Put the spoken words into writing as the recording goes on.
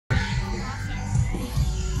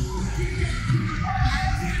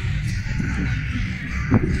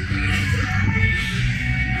I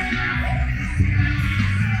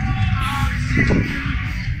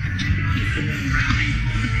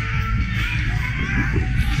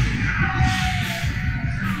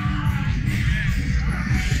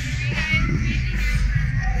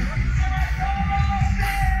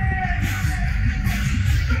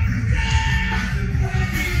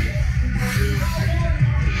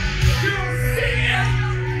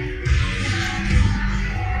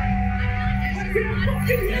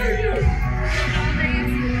can hear you!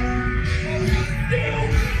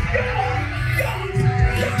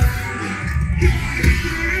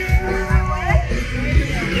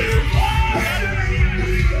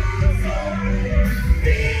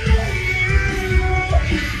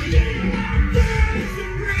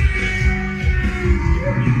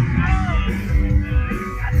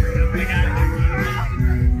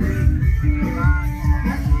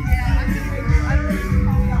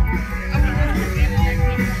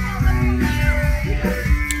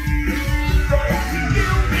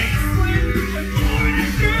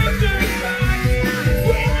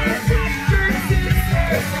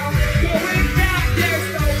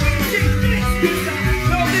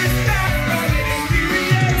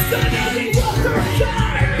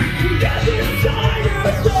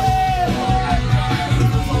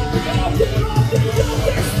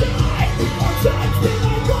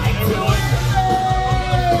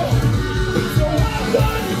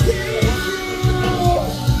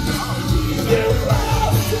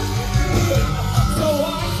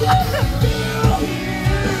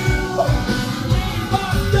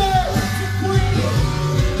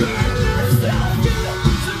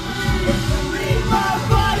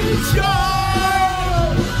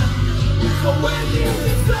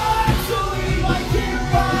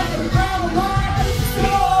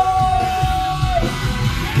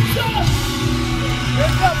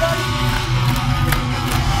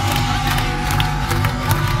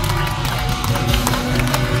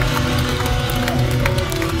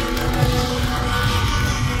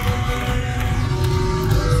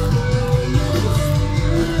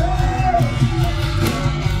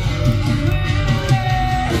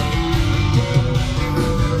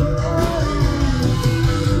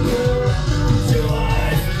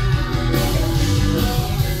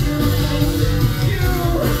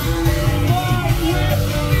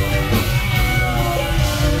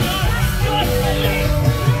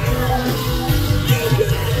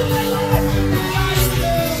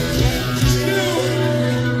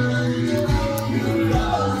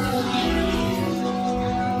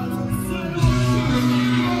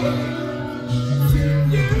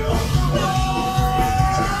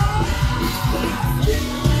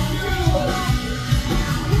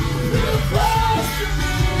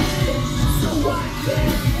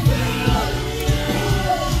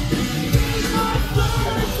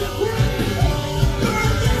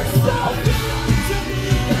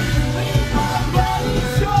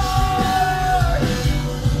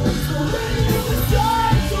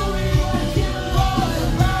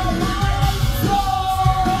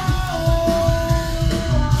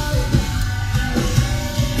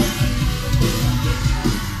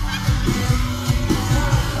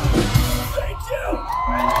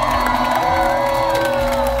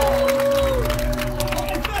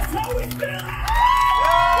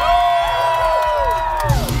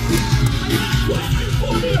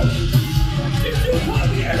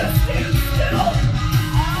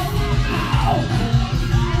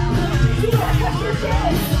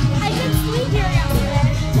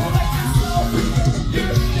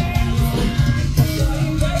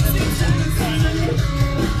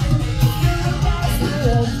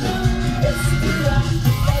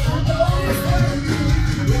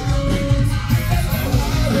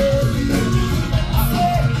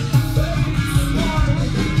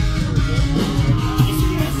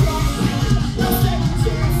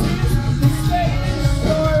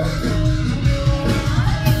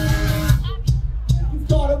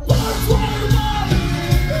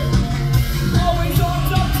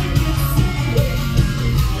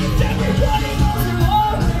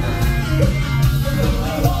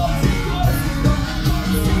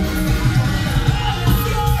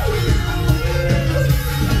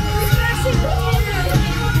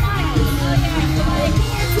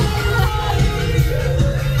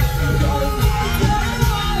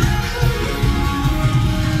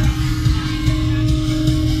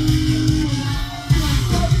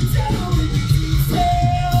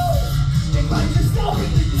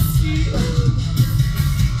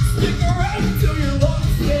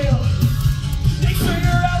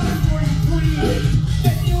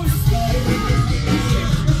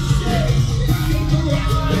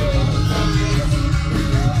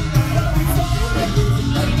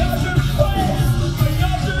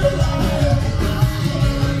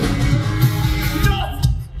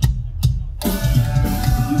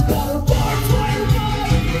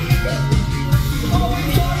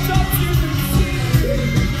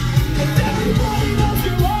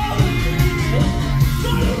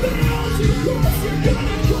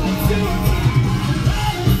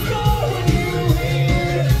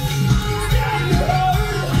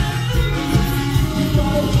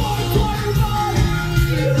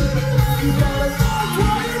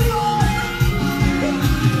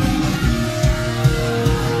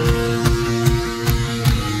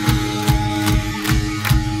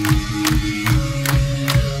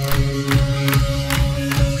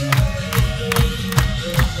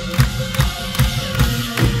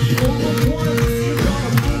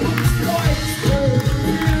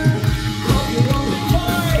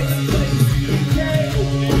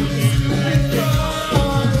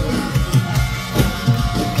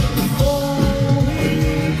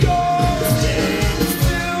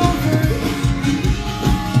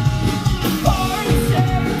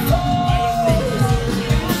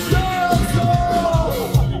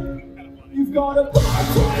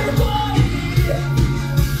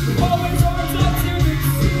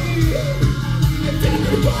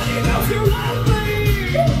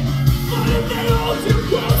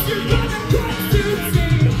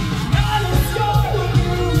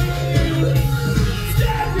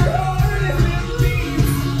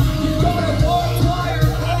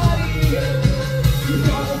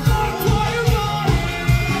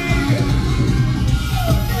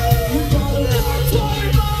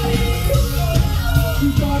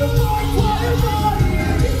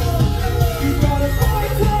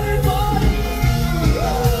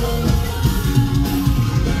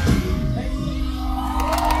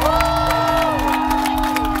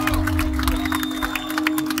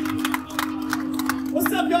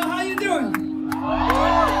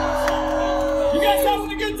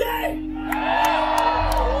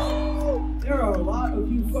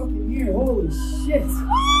 here. Holy shit.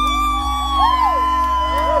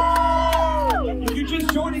 If you're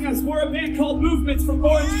just joining us, we're a band called Movements from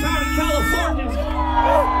Orange County, California.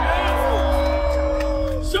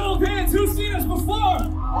 Show of hands, who's seen us before?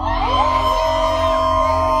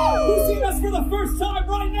 Who's seen us for the first time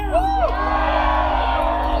right now?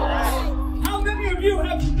 How many of you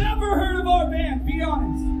have never heard of our band? Be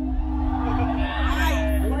honest.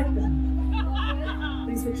 I like that.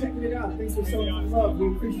 Thanks for checking it out. Thanks for showing some love. We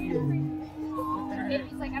appreciate it.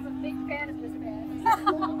 He's like, I'm a big fan of this band.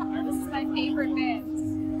 This is my favorite band.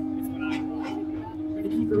 Ready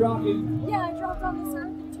to keep it rocking? Yeah, I dropped on this earth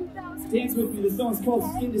in 2000. Dance with me. The song's called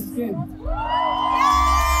Skin to Skin.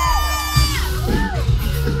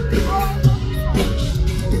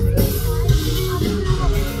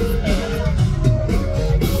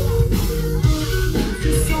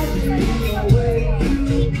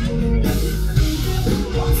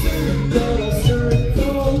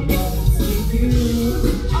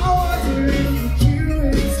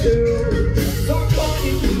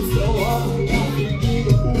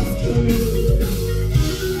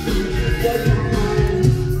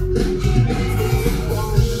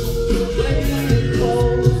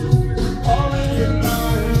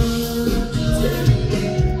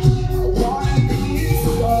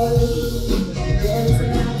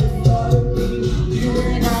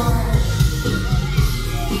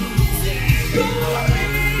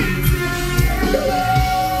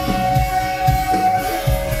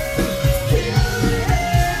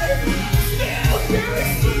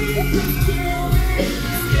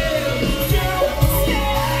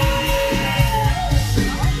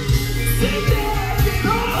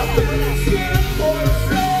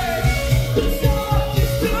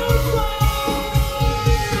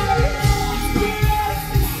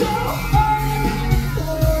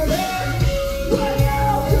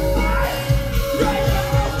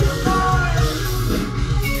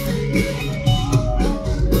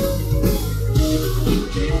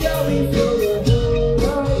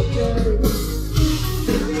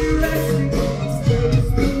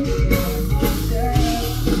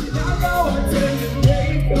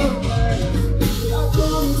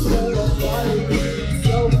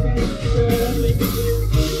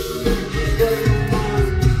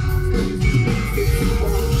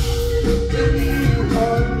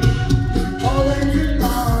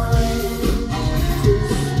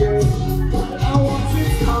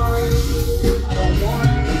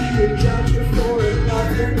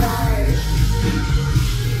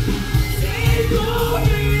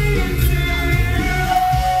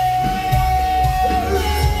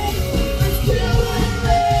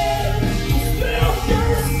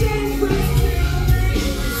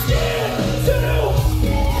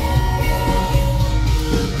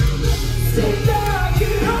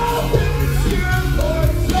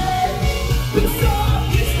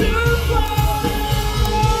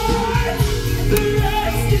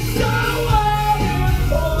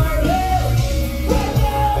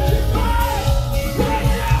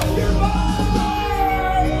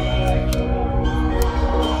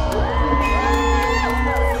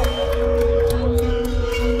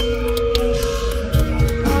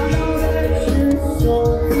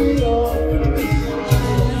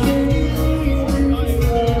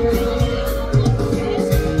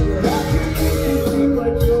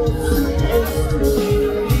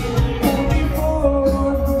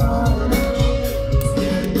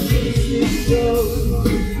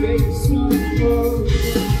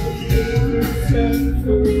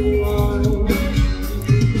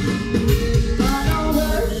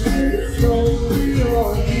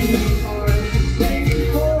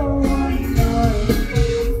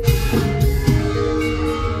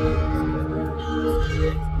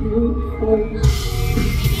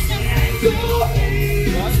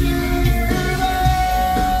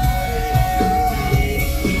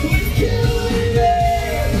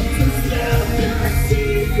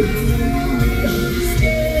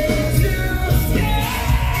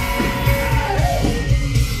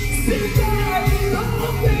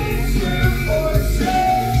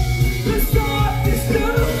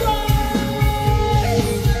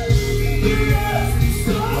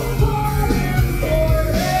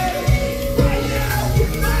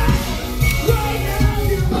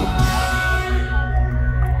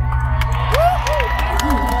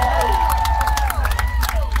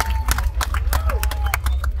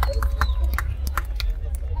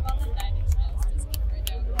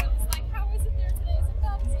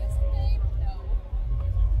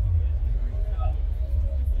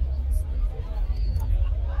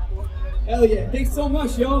 Hell yeah, thanks so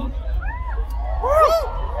much, y'all.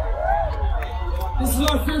 This is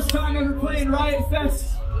our first time ever playing Riot Fest.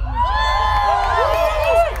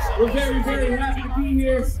 We're very, very happy to be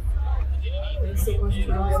here. Thanks so much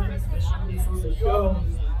for having us on the show.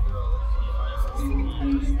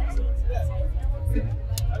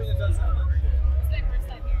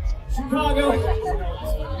 Chicago,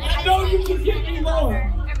 I know you can give me more.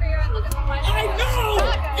 I know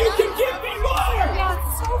you can give me more.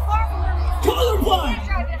 Colorblind.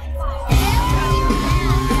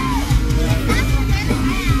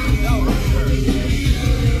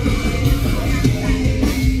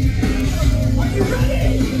 Are you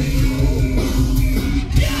ready?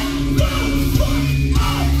 Get the fuck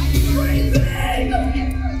up, breathing.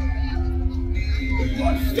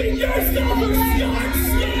 Think yourself a star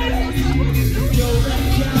skin. You're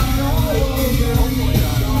down all over.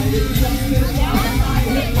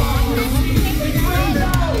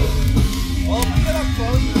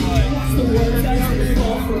 That's the word that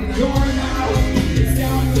fall from your mouth. It's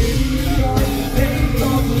down to you, they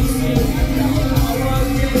probably see. Now I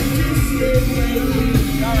get to sit lately.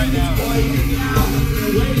 Not right now.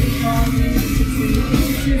 You're waiting on me to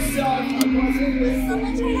lose yourself. I wasn't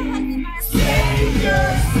listening. Save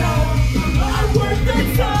yourself. I'm worth the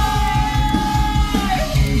time.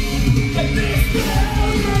 And this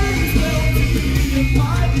memory's built in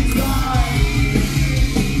my design.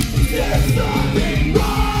 There's something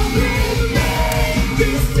wrong with me.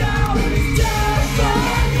 This town is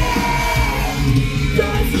definite.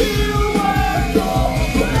 'Cause you were gold,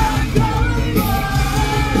 but I'm colorblind.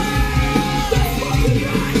 That's fucking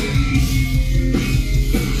right.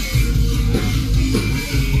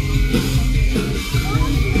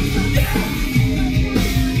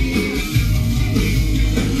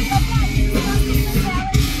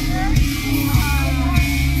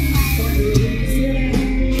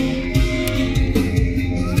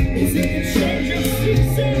 Is it a change of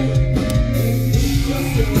season?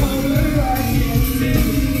 Just a color I can't see.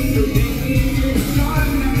 Or maybe it's not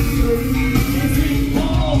naturally. Is it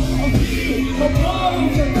all of me above?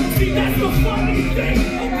 See, that's the funny thing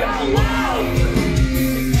about love.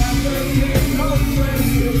 It's never been no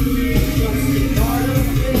friends with me. Just an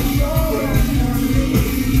artificial memory.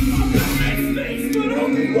 I'm not next face, but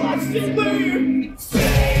only watched it leave.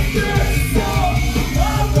 Save yourself.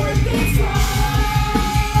 I'm worth the time.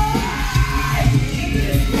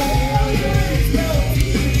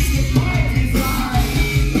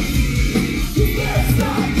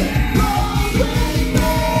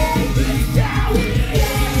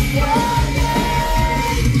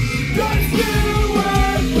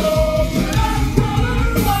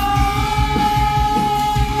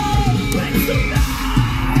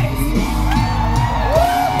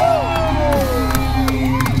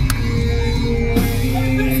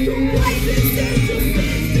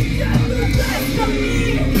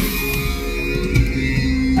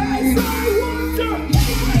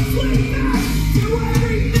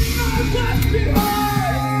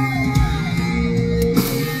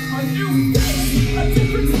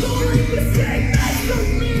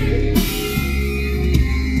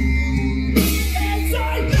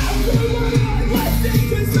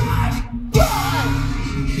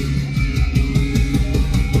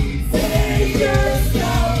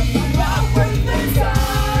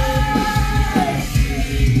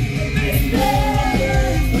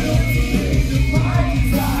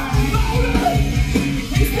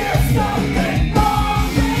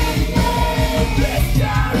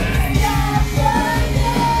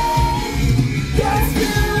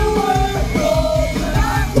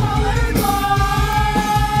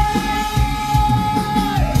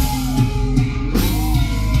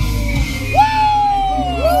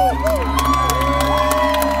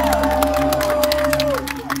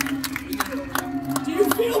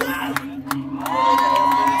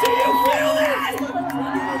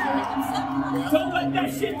 Don't let that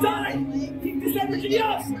shit die! Keep this energy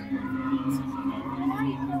up!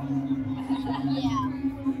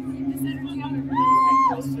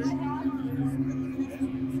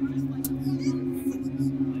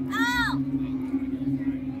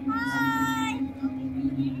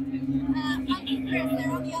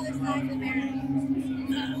 They're on the other side of the barrier.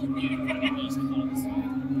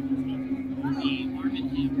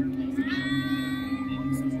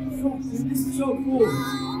 This is so cool.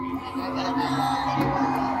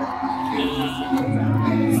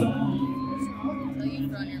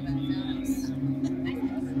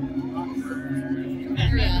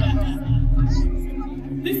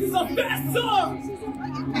 This is a fast song!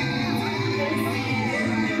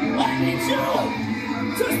 I need you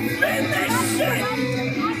to spin this shit!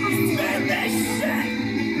 Spin this shit!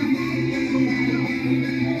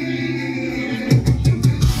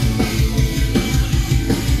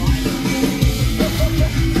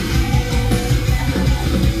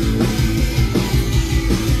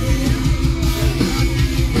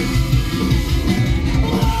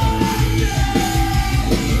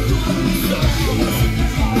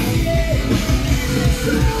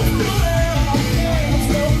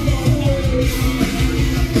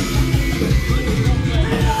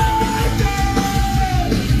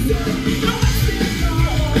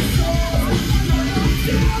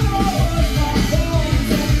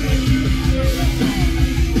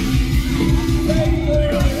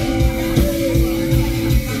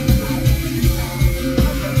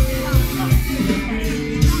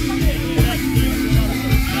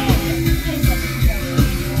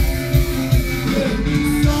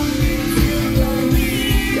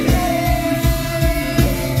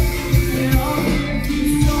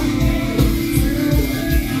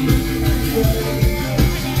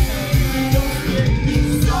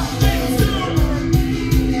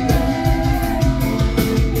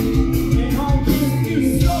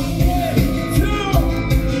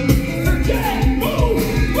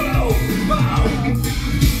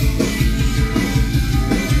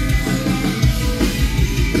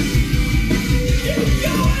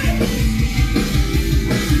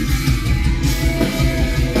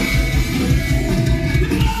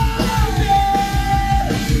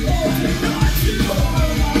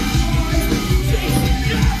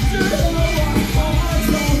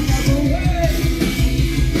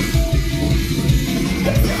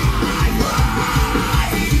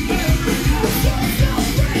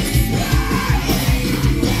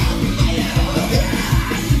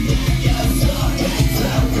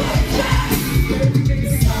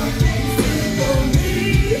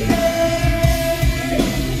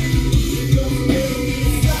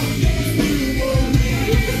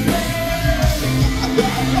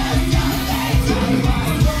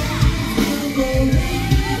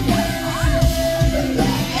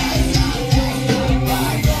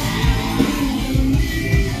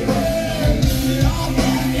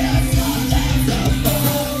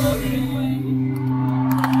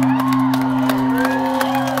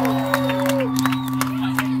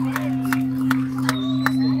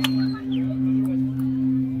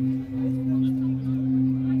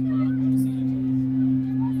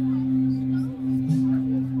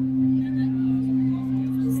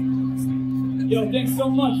 Hey, thanks so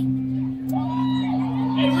much.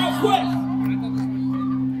 Hey, real quick,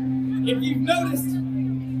 if you've noticed,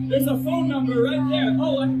 there's a phone number right there.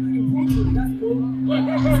 Oh, I can point to it. That's cool.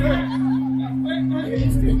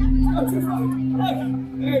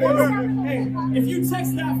 Hey, if you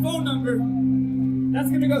text that phone number, that's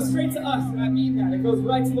going to go straight to us, and I mean that. It goes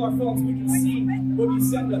right to our phones. We can see what you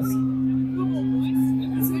send us.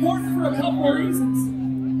 It's important for a couple of reasons.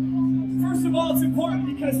 First of all, it's important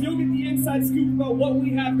because you'll get the inside scoop about what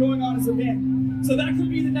we have going on as a band. So that could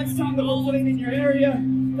be the next time that we're playing in your area.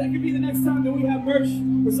 That could be the next time that we have merch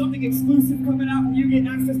or something exclusive coming out and you get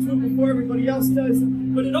access to it before everybody else does.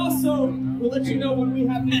 But it also will let you know when we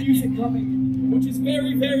have new music coming, which is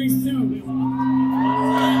very, very soon.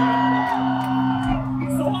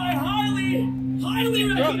 So I highly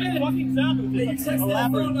recommend that you text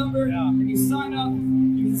that phone number and you sign up,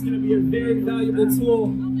 because it's going to be a very valuable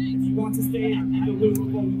tool if you want to stay in the loop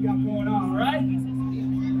of what we've got going on, alright?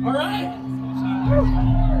 Alright?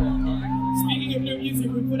 Speaking of new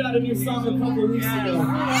music, we put out a new song a couple weeks ago.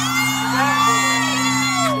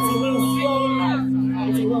 It's a little slower,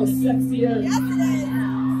 it's a little sexier.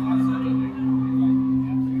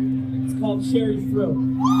 It's called Cherry Throat.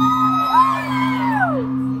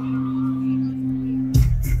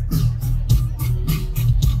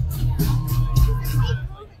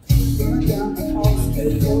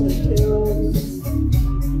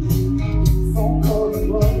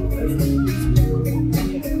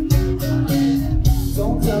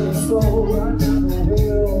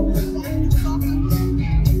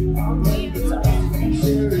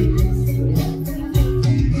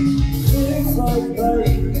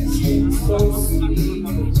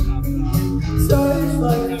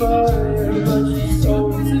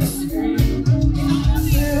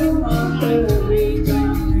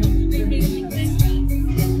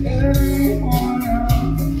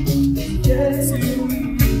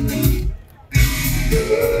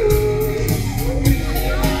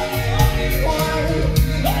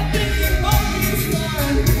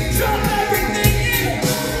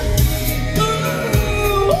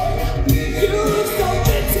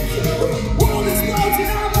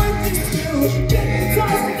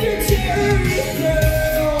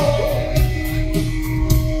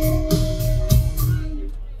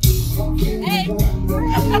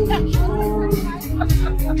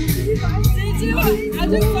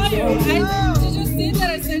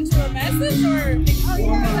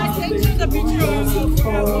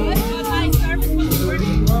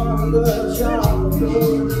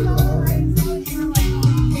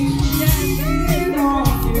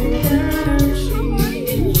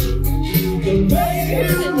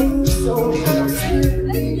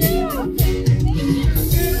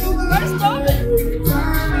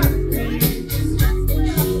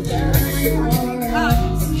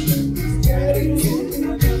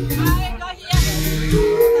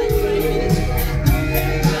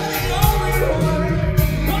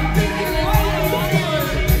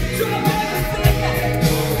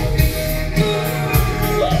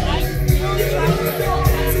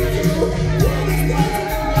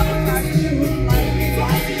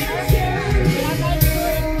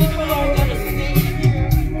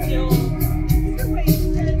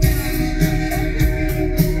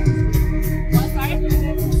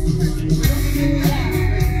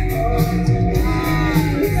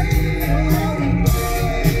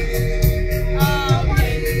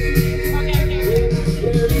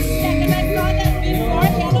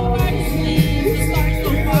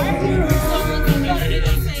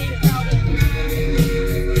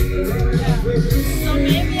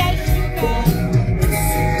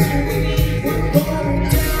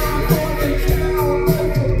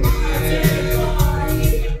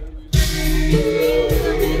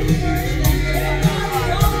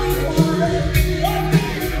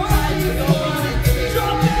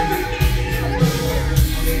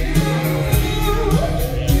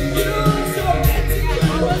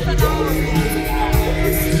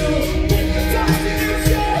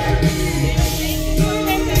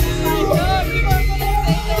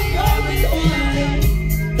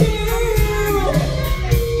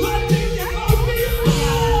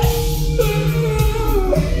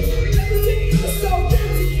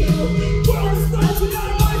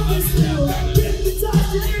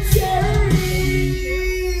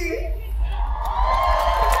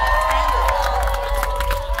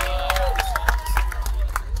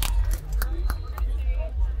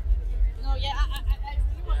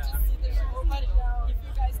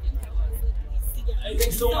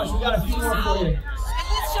 Thanks so much. We got a few more for you.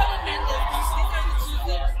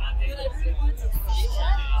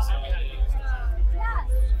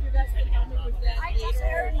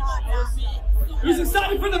 Who's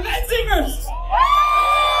excited for the men singers?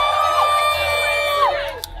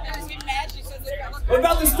 What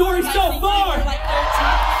about the story so far? We're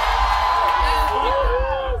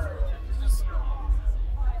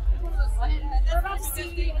about to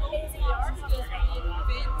see amazing artists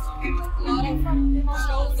being a lot of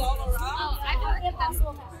shows all around. Oh, I can get that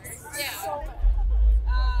so far.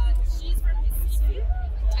 Yeah. She's from Mississippi.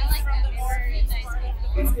 I like from that. the very nice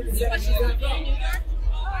people. But she's from New York.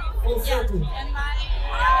 Yeah. And my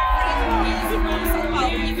friend is from Sao Paulo.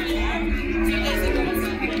 He came here 2 days ago.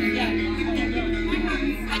 Yeah.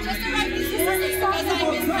 I just arrived this morning because I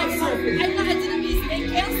missed my flight. I didn't miss. They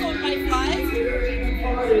canceled my flight.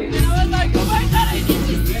 And I was like, oh my god, I need to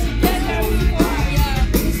get there before. Yeah.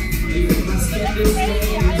 But that's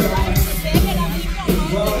crazy. I arrived today and I'm leaving on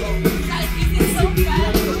Monday. Like, this is so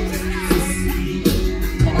fast.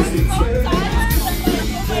 And I'm so tired. I'm like,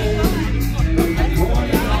 oh my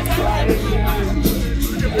god.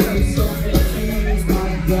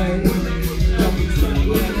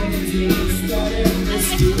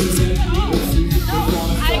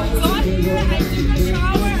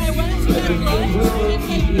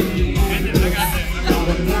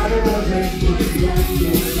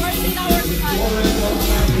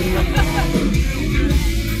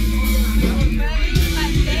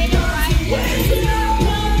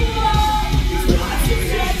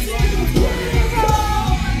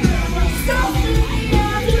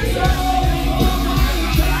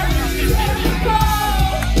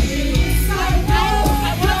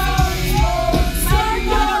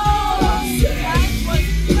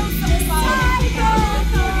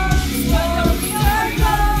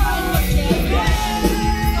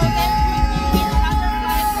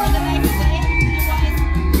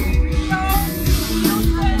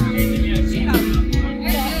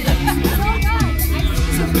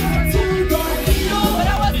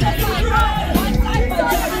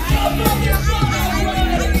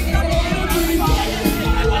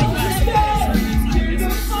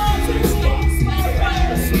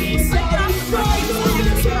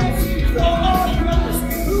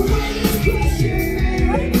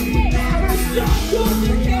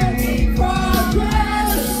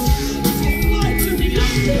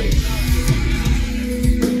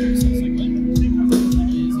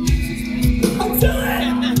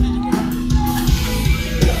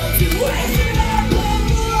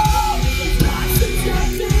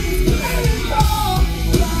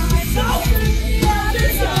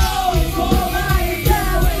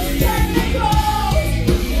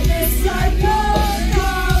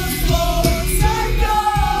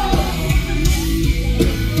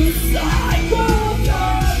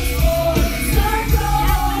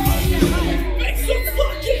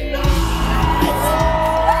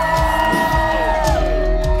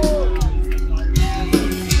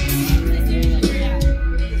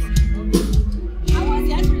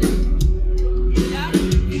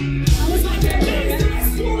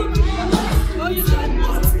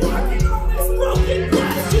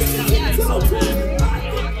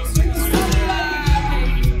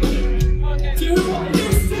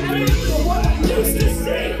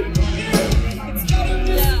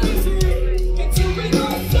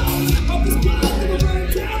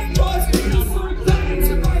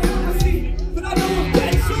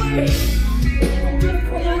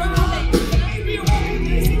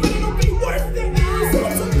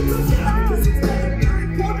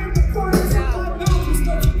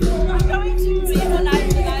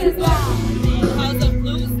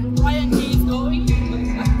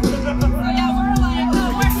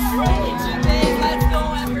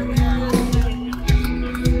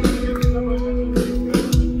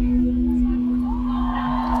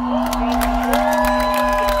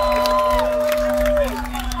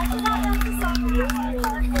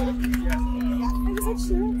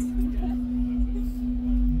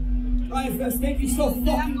 Riot Fest, thank you so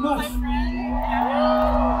fucking much.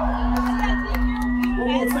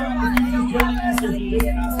 One more time, if you just joined us, if you just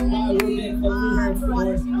passed by, we're being Orange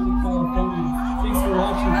County, California. Thanks for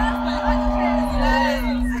watching.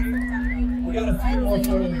 We got a few more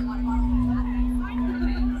for you.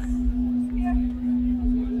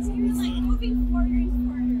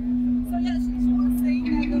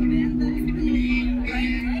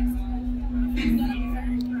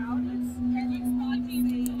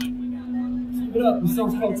 Keep it up, the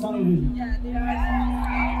song's called Television. Yeah, they are.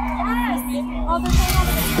 Yes! Oh, they're playing all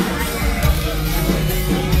the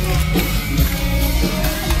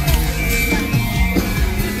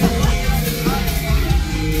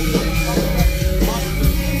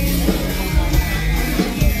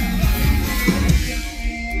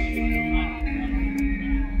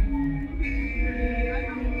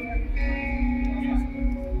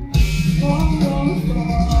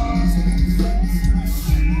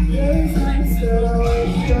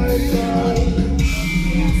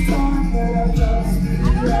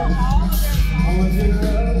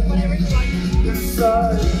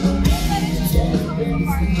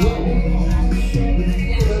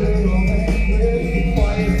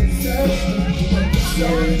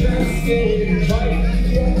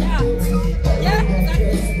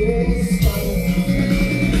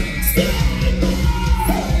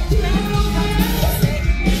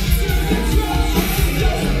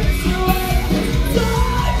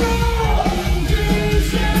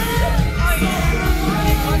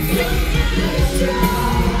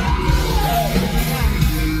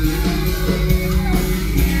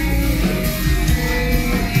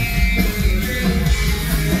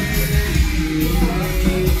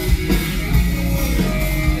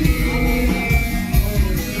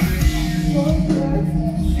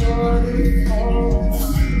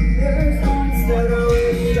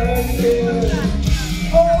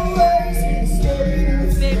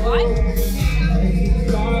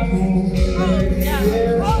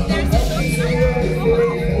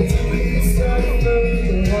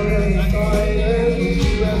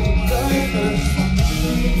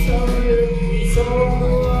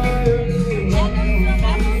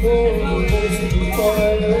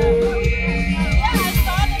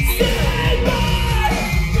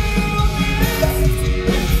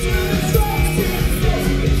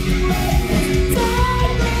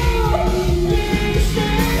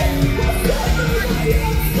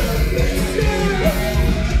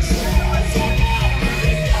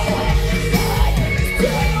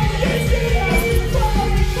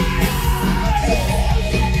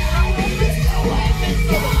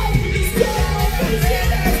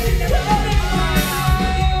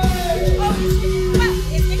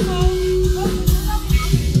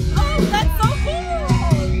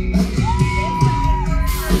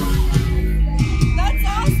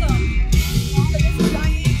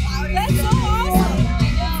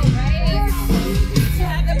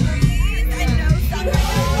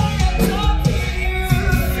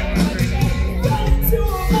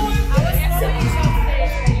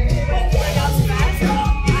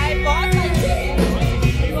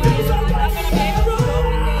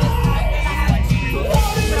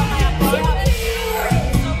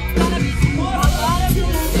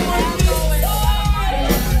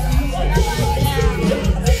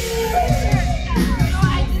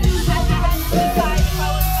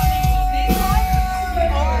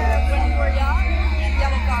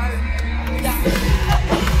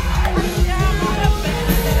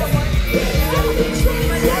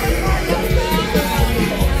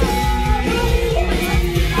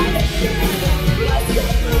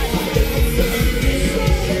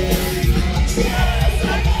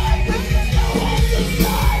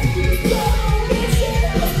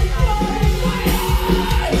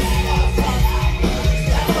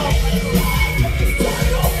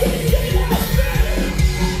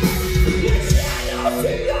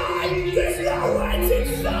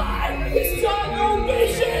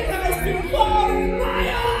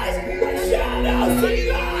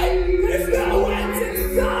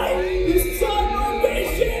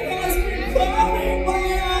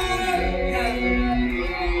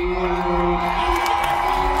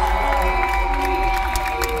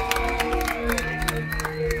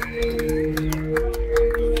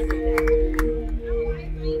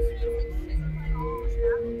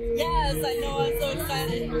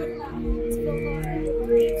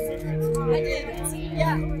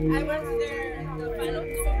Yeah, I went to the final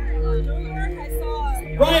tour in New York. I saw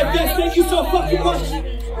Riot, yes, thank you so fucking much.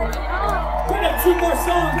 We're gonna have 2 more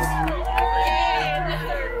songs.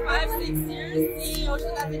 after 5-6 years, seeing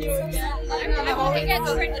Ocean Avenue again. Like, I hope it gets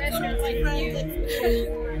rid of it's sort of like you.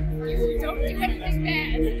 You don't do anything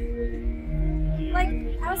bad. Like,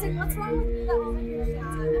 I was like, what's wrong with the woman who was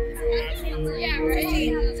Yeah, right. It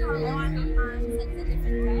was like,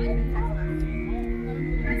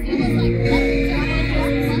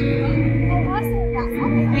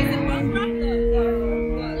 Is it one from the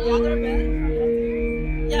other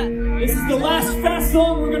band? Yeah. This is the last fast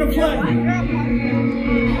song we're gonna play.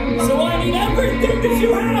 So I need everything that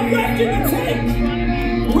you have left in the tank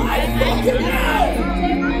right fucking now.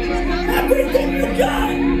 Everything you got.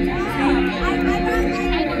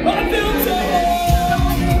 I built it.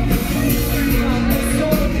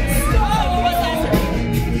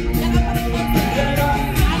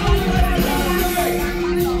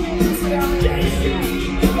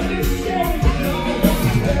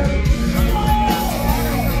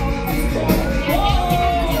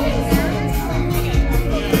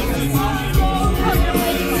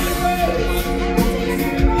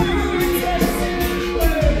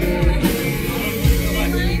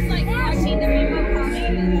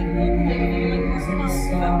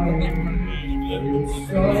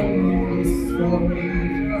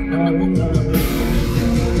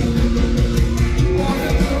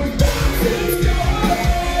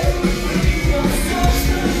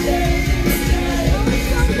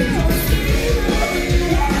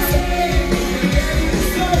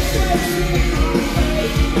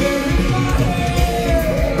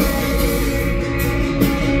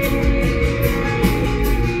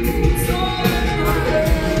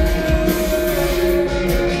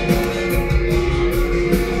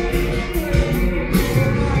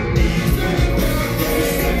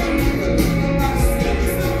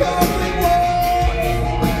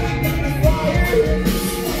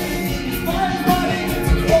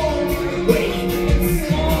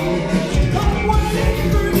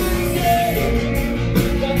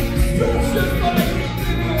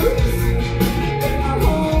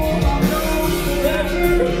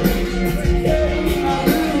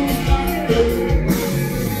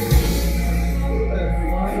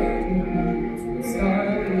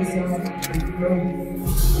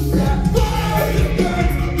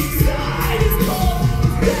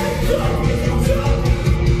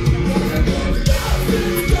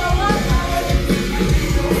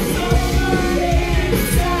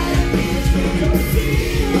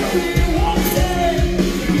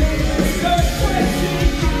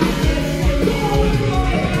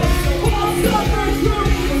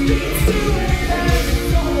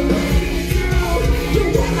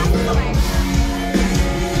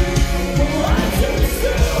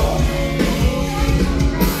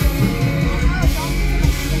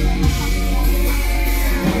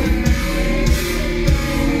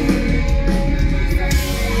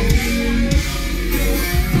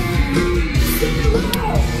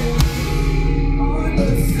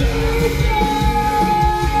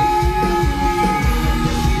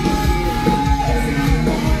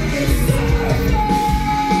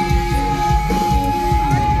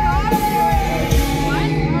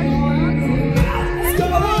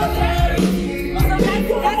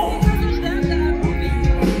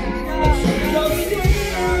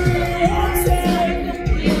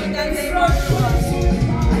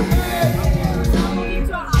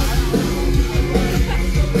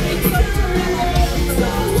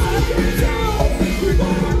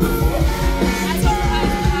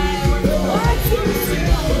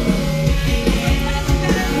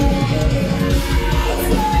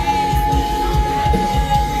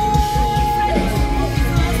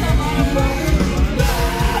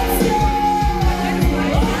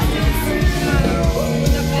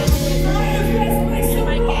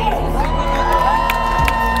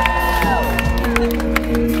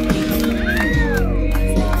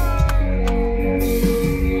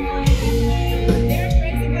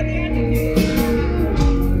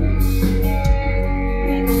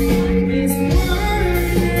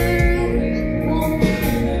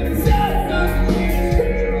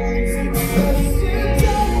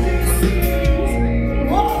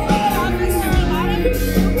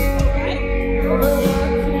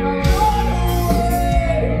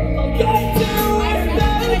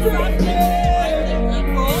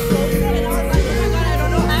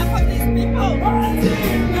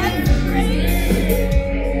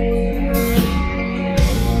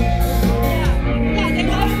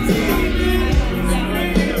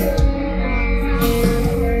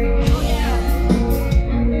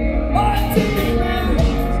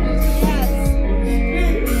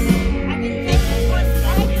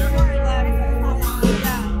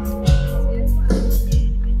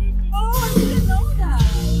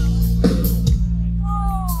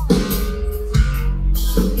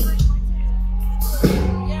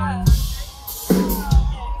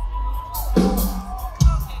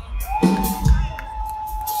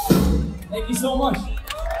 Thank you so much.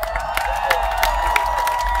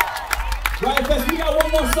 Riot Fest, we got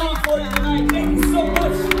one more song for you tonight. Thank you so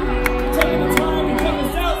much for taking the time to check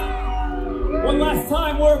us out. One last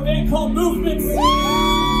time, we're a band called Movements. We're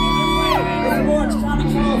from Orange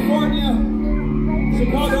County, California.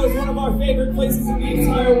 Chicago is one of our favorite places in the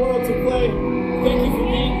entire world to play. Thank you for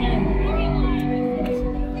being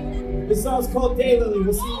here. This song's called Daylily.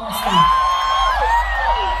 We'll see you next time.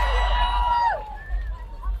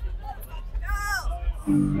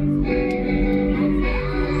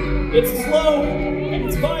 It's slow and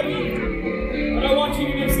it's vibey, but I want you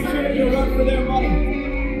to give security a run for their money.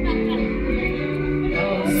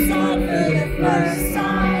 For the first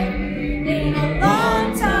time in a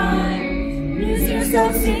long time, lose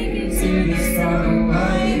yourself sinking to the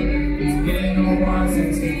sunlight. It's been a while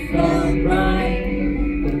since it felt right.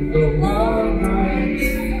 The long nights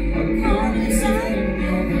are coming inside and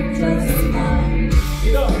you'll be just fine.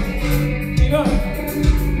 Get up, get up.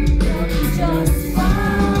 You'll be just fine.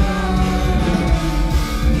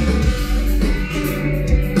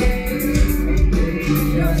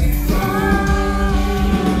 Just fine.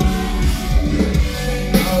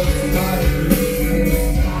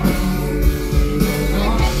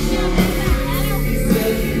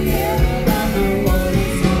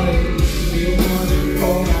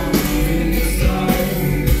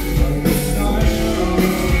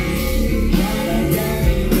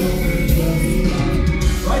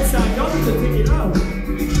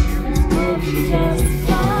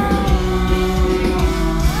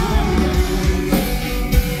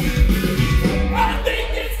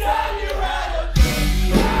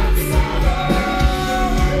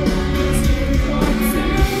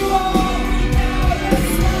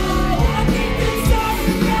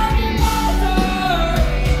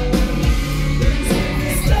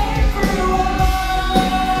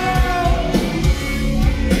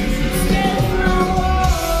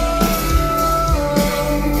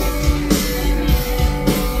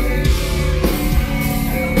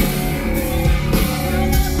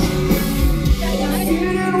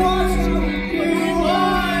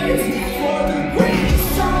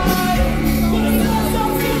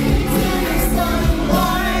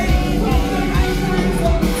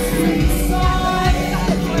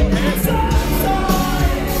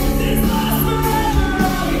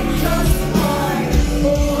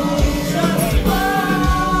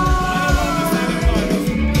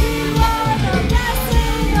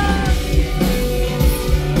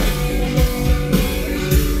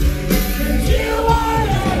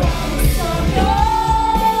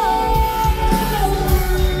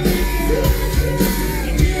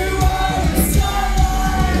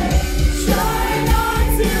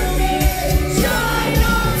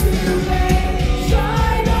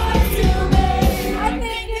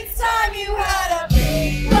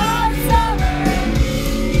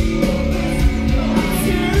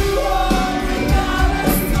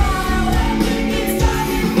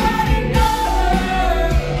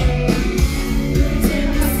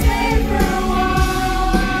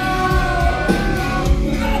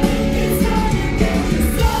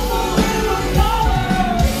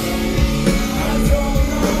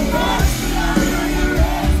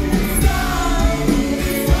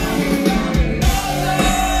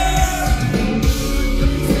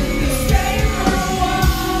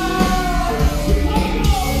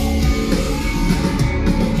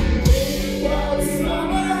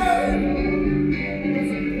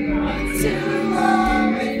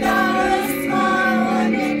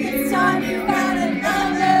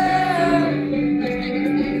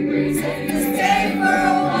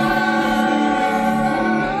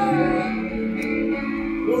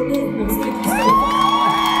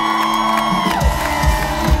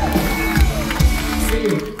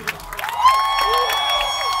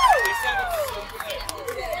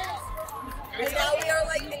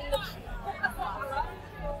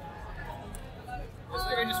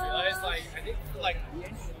 I just realized, like, I think, like, the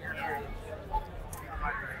engineer